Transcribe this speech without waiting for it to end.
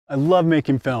I love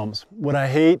making films. What I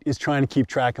hate is trying to keep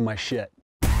track of my shit.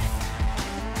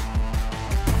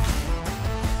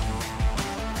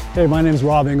 Hey, my name is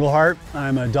Rob Englehardt.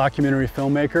 I'm a documentary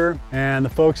filmmaker, and the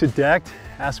folks at DECKED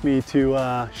asked me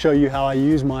to show you how I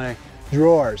use my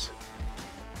drawers.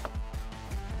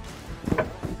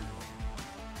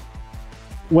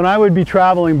 When I would be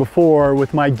traveling before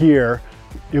with my gear,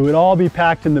 it would all be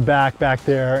packed in the back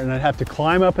there, and I'd have to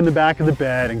climb up in the back of the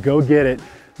bed and go get it.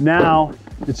 Now,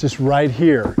 it's just right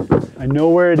here. I know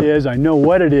where it is, I know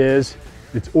what it is,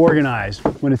 it's organized.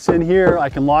 When it's in here, I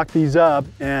can lock these up,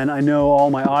 and I know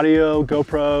all my audio,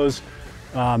 GoPros,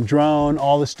 drone,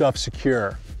 all the stuff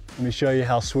secure. Let me show you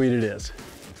how sweet it is.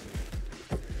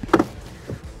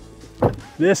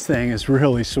 This thing is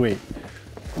really sweet.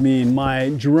 I mean, my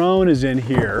drone is in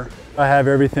here. I have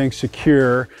everything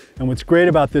secure. And what's great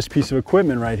about this piece of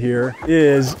equipment right here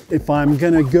is if I'm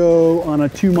gonna go on a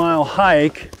 2-mile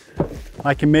hike,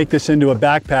 I can make this into a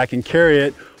backpack and carry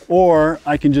it, or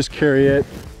I can just carry it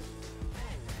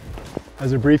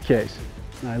as a briefcase.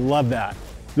 And I love that.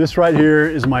 This right here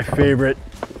is my favorite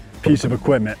piece of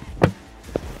equipment.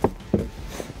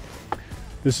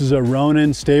 This is a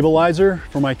Ronin stabilizer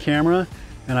for my camera,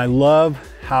 and I love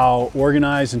how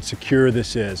organized and secure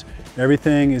this is.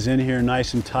 Everything is in here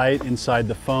nice and tight inside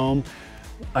the foam.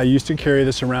 I used to carry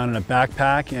this around in a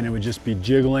backpack, and it would just be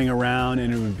jiggling around,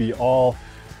 and it would be all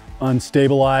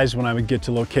unstabilized when I would get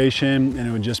to location, and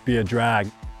it would just be a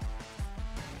drag.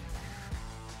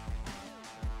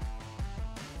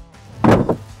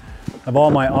 I have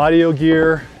all my audio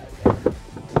gear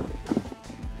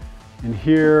in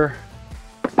here,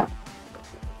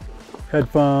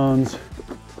 headphones,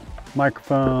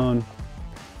 microphone,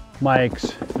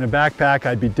 mics. In a backpack,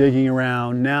 I'd be digging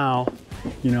around. Now,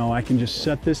 you know, I can just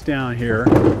set this down here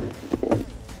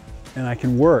and I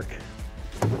can work.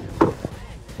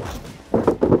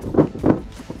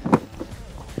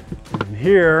 And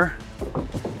here,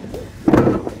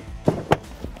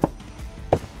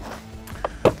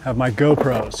 I have my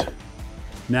GoPros.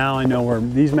 Now I know where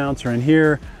these mounts are in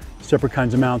here, separate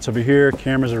kinds of mounts over here,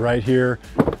 cameras are right here,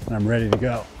 and I'm ready to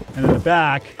go. And in the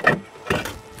back, I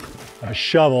have a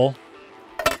shovel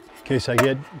in case I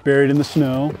get buried in the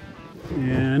snow,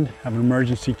 and have an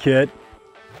emergency kit.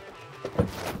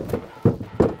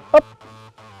 Up.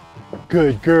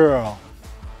 Good girl.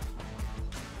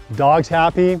 Dog's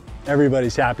happy,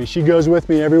 everybody's happy. She goes with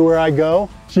me everywhere I go.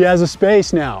 She has a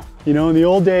space now. You know, in the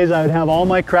old days, I would have all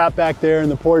my crap back there,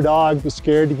 and the poor dog was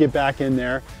scared to get back in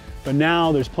there. But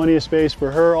now there's plenty of space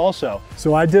for her also.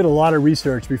 So I did a lot of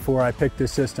research before I picked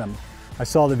this system. I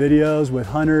saw the videos with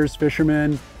hunters,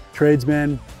 fishermen,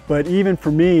 tradesmen, but even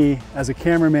for me as a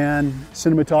cameraman,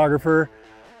 cinematographer,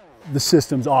 the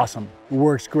system's awesome. It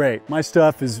works great. My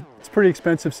stuff it's pretty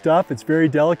expensive stuff. It's very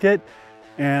delicate,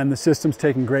 and the system's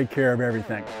taking great care of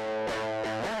everything.